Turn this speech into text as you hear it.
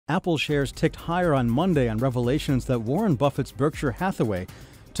Apple shares ticked higher on Monday on revelations that Warren Buffett's Berkshire Hathaway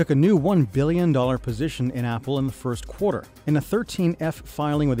took a new $1 billion position in Apple in the first quarter. In a 13F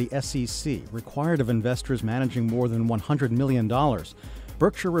filing with the SEC, required of investors managing more than $100 million,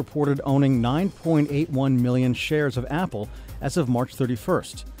 Berkshire reported owning 9.81 million shares of Apple as of March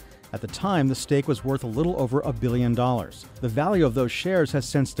 31st. At the time, the stake was worth a little over $1 billion. The value of those shares has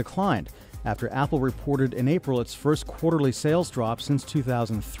since declined after Apple reported in April its first quarterly sales drop since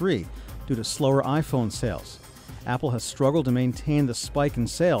 2003 due to slower iPhone sales. Apple has struggled to maintain the spike in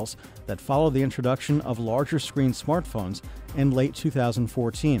sales that followed the introduction of larger screen smartphones in late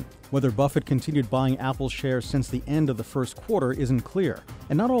 2014. Whether Buffett continued buying Apple shares since the end of the first quarter isn't clear.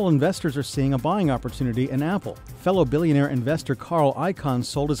 And not all investors are seeing a buying opportunity in Apple. Fellow billionaire investor Carl Icahn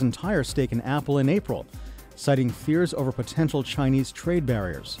sold his entire stake in Apple in April, citing fears over potential Chinese trade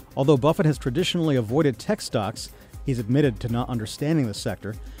barriers. Although Buffett has traditionally avoided tech stocks, he's admitted to not understanding the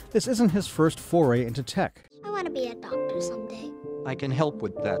sector. This isn't his first foray into tech. I want to be a doctor someday. I can help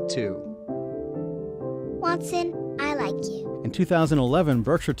with that too. Watson, I like you. In 2011,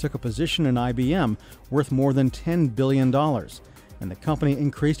 Berkshire took a position in IBM worth more than $10 billion, and the company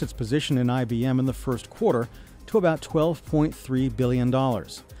increased its position in IBM in the first quarter to about $12.3 billion.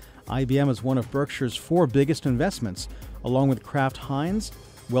 IBM is one of Berkshire's 4 biggest investments, along with Kraft Heinz,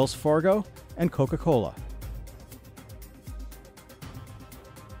 Wells Fargo, and Coca-Cola.